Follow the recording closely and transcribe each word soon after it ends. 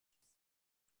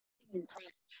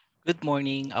Good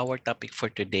morning. Our topic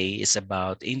for today is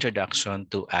about introduction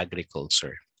to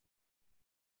agriculture.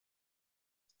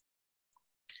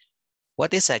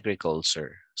 What is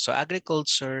agriculture? So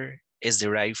agriculture is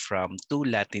derived from two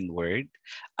Latin words,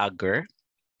 ager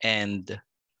and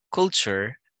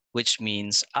culture, which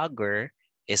means ager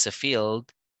is a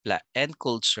field and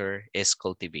culture is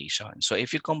cultivation. So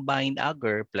if you combine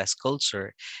ager plus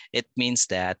culture, it means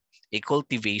that a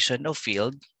cultivation of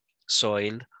field,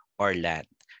 soil, or land.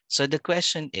 So the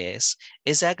question is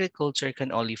agriculture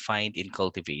can only find in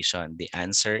cultivation? The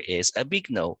answer is a big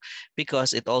no,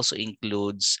 because it also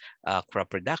includes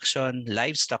crop production,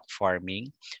 livestock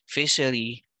farming,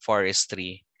 fishery,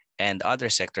 forestry, and other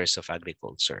sectors of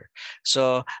agriculture.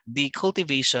 So the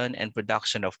cultivation and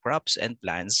production of crops and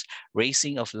plants,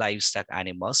 raising of livestock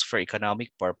animals for economic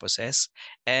purposes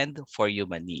and for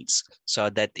human needs.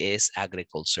 So that is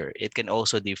agriculture. It can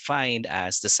also be defined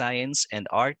as the science and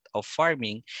art of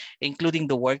farming, including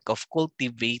the work of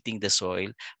cultivating the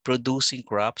soil, producing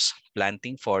crops,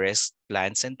 planting forests,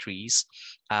 plants and trees,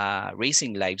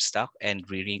 raising livestock, and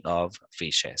rearing of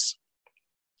fishes.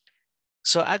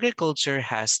 So agriculture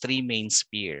has three main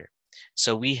spheres.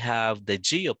 So we have the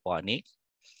geoponic,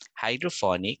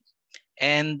 hydroponic,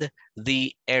 and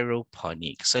the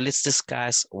aeroponic. So let's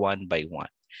discuss one by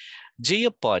one.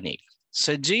 Geoponic.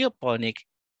 So geoponic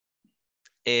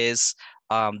is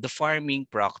the farming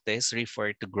practice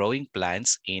referred to growing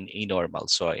plants in a normal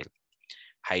soil.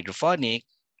 Hydroponic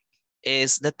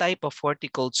is the type of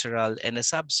horticultural and a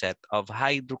subset of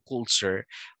hydroculture,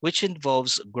 which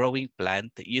involves growing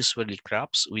plant, usually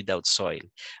crops, without soil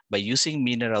by using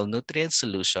mineral nutrient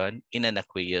solution in an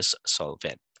aqueous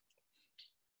solvent.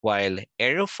 While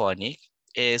aeroponic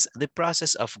is the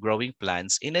process of growing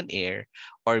plants in an air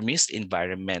or mist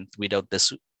environment without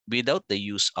the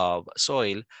use of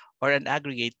soil or an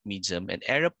aggregate medium, and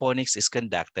aeroponics is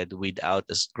conducted without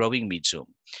a growing medium.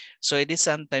 So it is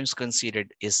sometimes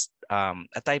considered is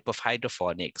a type of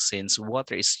hydroponics, since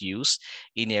water is used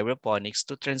in aeroponics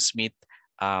to transmit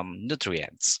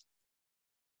nutrients.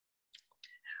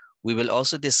 We will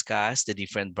also discuss the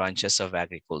different branches of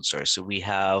agriculture. So we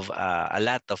have a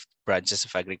lot of branches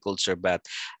of agriculture, but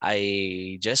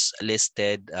I just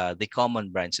listed the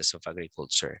common branches of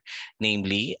agriculture,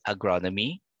 namely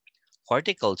agronomy,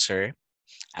 horticulture,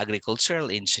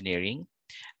 agricultural engineering,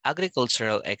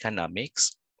 agricultural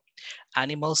economics,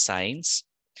 animal science,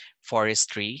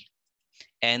 forestry,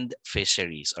 and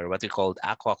fisheries, or what we call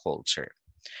aquaculture.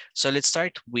 So let's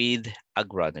start with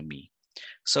agronomy.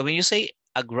 So when you say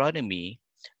agronomy,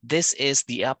 this is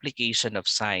the application of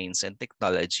science and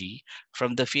technology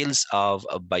from the fields of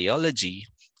biology,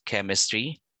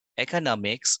 chemistry,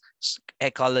 economics,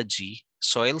 ecology,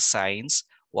 soil science,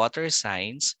 water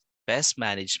science, pest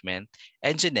management,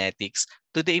 and genetics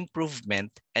to the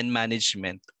improvement and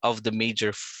management of the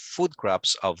major food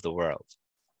crops of the world.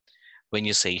 When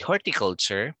you say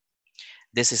horticulture,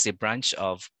 this is a branch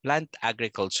of plant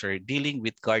agriculture dealing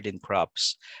with garden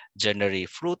crops, generally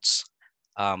fruits,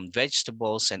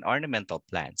 vegetables, and ornamental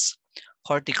plants.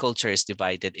 Horticulture is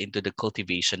divided into the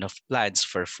cultivation of plants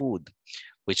for food,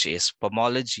 which is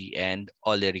pomology and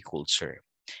olericulture,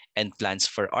 and plants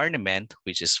for ornament,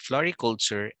 which is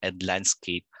floriculture and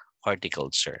landscape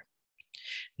horticulture.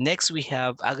 Next, we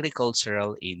have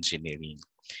agricultural engineering.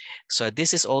 So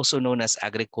this is also known as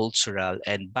agricultural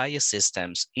and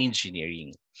biosystems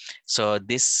engineering. So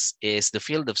this is the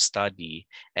field of study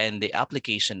and the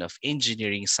application of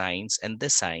engineering science and the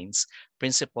science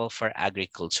principle for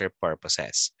agriculture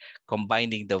purposes,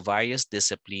 combining the various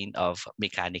disciplines of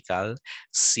mechanical,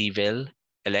 civil,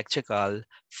 electrical,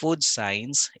 food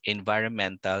science,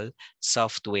 environmental,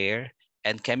 software,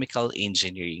 and chemical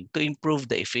engineering to improve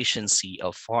the efficiency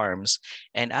of farms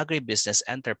and agribusiness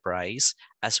enterprise,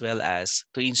 as well as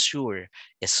to ensure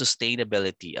a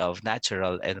sustainability of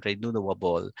natural and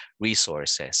renewable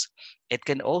resources. It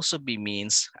can also be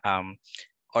means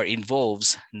or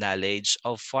involves knowledge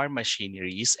of farm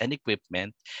machineries and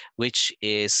equipment, which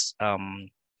is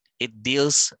it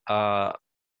deals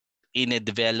in a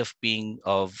developing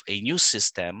of a new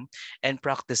system and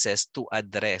practices to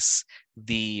address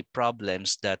the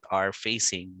problems that are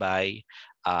facing by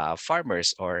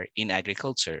farmers or in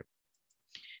agriculture.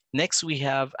 Next, we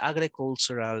have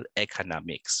agricultural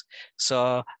economics.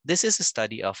 So this is a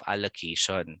study of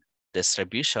allocation,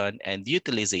 distribution, and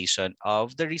utilization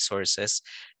of the resources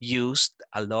used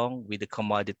along with the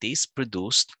commodities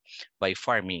produced by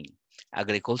farming.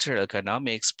 Agricultural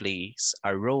economics plays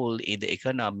a role in the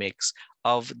economics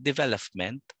of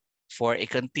development for a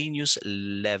continuous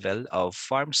level of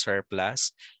farm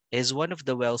surplus is one of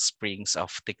the well springs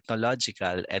of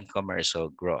technological and commercial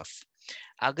growth.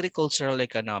 Agricultural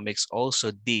economics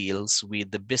also deals with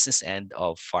the business end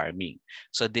of farming.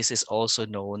 So this is also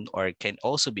known or can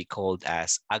also be called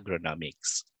as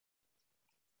agronomics.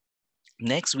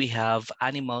 Next, we have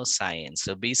animal science.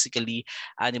 So basically,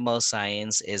 animal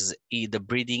science is the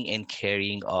breeding and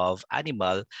caring of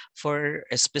animal for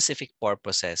a specific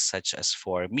purposes, such as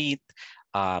for meat,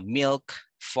 milk,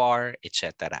 fur,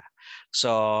 etc.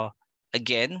 So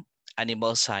again,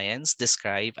 animal science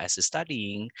described as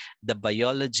studying the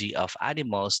biology of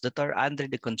animals that are under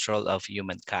the control of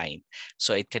humankind.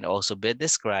 So it can also be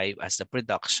described as the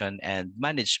production and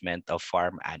management of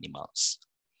farm animals.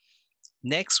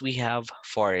 Next, we have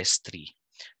forestry.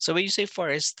 So when you say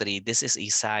forestry, this is a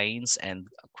science and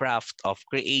craft of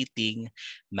creating,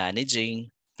 managing,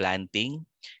 planting,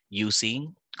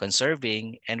 using,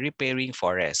 conserving, and repairing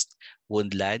forest,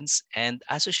 woodlands, and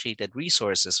associated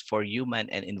resources for human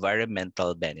and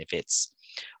environmental benefits.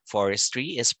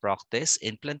 Forestry is practiced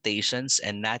in plantations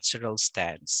and natural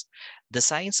stands. The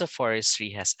science of forestry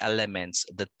has elements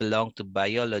that belong to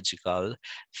biological,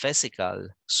 physical,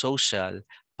 social,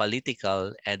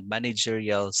 political, and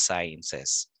managerial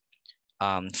sciences.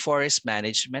 Forest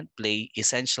management play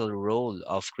essential role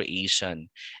of creation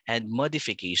and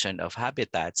modification of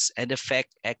habitats and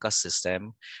affect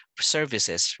ecosystem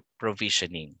services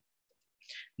provisioning.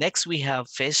 Next, we have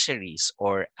fisheries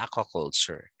or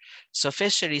aquaculture. So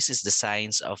fisheries is the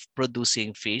science of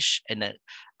producing fish and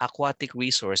aquatic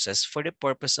resources for the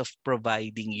purpose of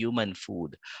providing human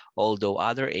food, although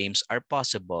other aims are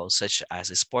possible, such as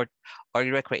sport or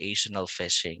recreational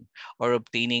fishing, or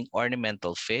obtaining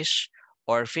ornamental fish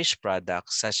or fish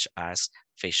products such as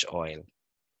fish oil.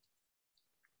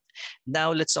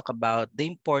 Now let's talk about the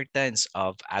importance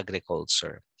of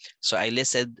agriculture. So I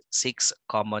listed 6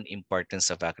 common importance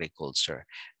of agriculture.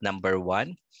 Number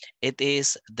 1, it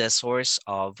is the source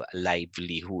of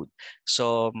livelihood.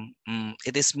 So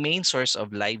it is main source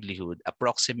of livelihood.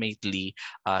 Approximately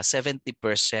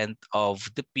 70% of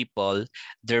the people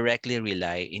directly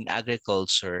rely in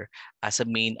agriculture as a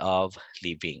mean of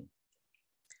living.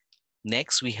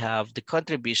 Next, we have the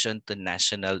contribution to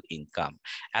national income.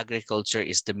 Agriculture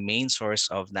is the main source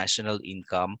of national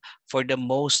income for the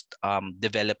most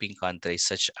developing countries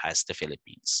such as the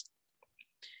Philippines.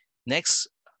 Next,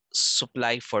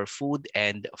 supply for food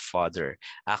and fodder.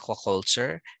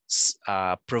 Aquaculture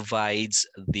provides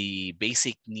the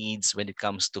basic needs when it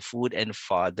comes to food and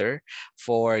fodder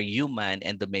for human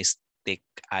and domestic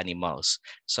animals.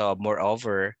 So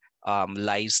moreover,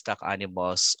 livestock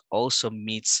animals also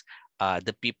meets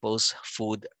the people's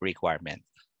food requirement.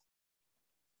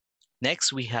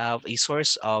 Next, we have a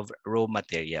source of raw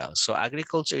materials. So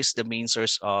agriculture is the main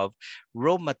source of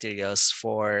raw materials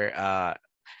for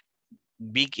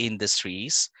big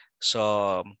industries.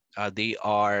 So they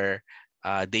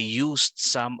used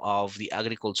some of the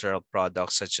agricultural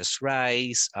products such as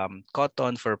rice,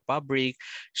 cotton for fabric,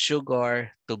 sugar,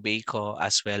 tobacco,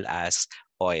 as well as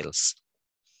oils.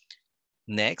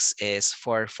 Next is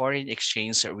for foreign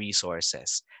exchange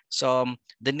resources. So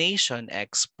the nation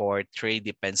export trade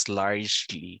depends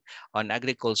largely on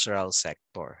agricultural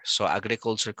sector. So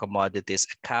agriculture commodities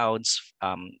accounts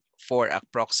for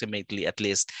approximately at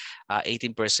least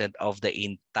 18% of the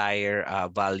entire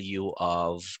value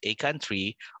of a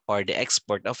country or the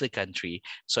export of the country.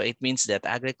 So it means that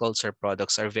agriculture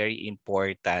products are very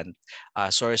important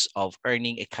source of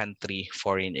earning a country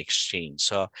foreign exchange.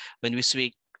 So when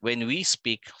we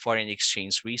speak foreign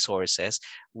exchange resources,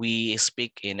 we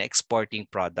speak in exporting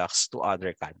products to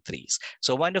other countries.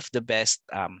 So one of the best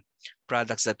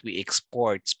products that we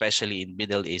export, especially in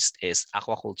Middle East, is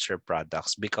aquaculture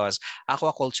products, because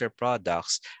aquaculture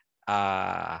products,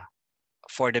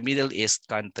 for the Middle East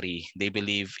country, they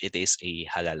believe it is a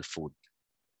halal food.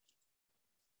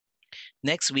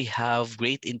 Next, we have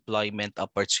great employment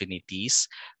opportunities.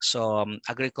 So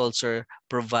agriculture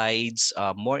provides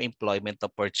more employment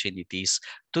opportunities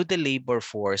to the labor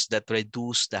force that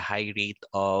reduce the high rate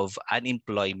of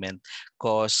unemployment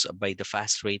caused by the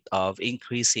fast rate of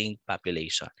increasing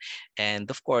population. And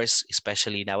of course,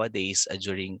 especially nowadays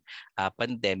during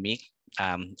pandemic,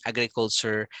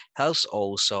 agriculture helps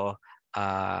also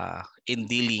in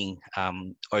dealing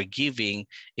or giving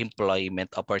employment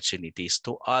opportunities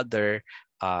to other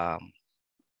um,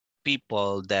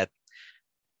 people that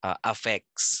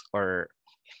affects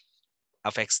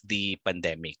the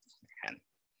pandemic.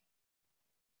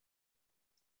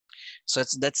 So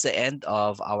that's the end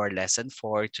of our lesson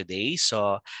for today.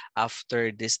 So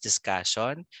after this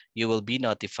discussion, you will be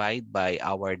notified by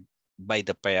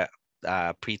the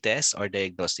pre-test or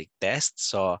diagnostic test.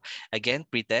 So again,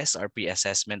 pre-test or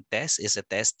pre-assessment test is a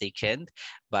test taken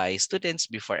by students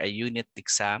before a unit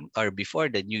exam or before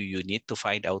the new unit to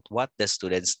find out what the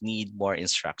students need more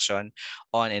instruction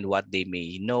on and what they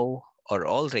may know or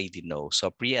already know.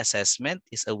 So pre-assessment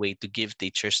is a way to give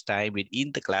teachers time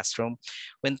within the classroom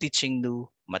when teaching new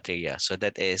material. So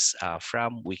that is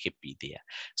from Wikipedia.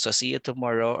 So see you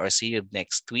tomorrow or see you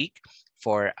next week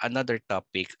for another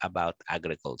topic about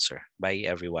agriculture. Bye,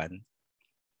 everyone.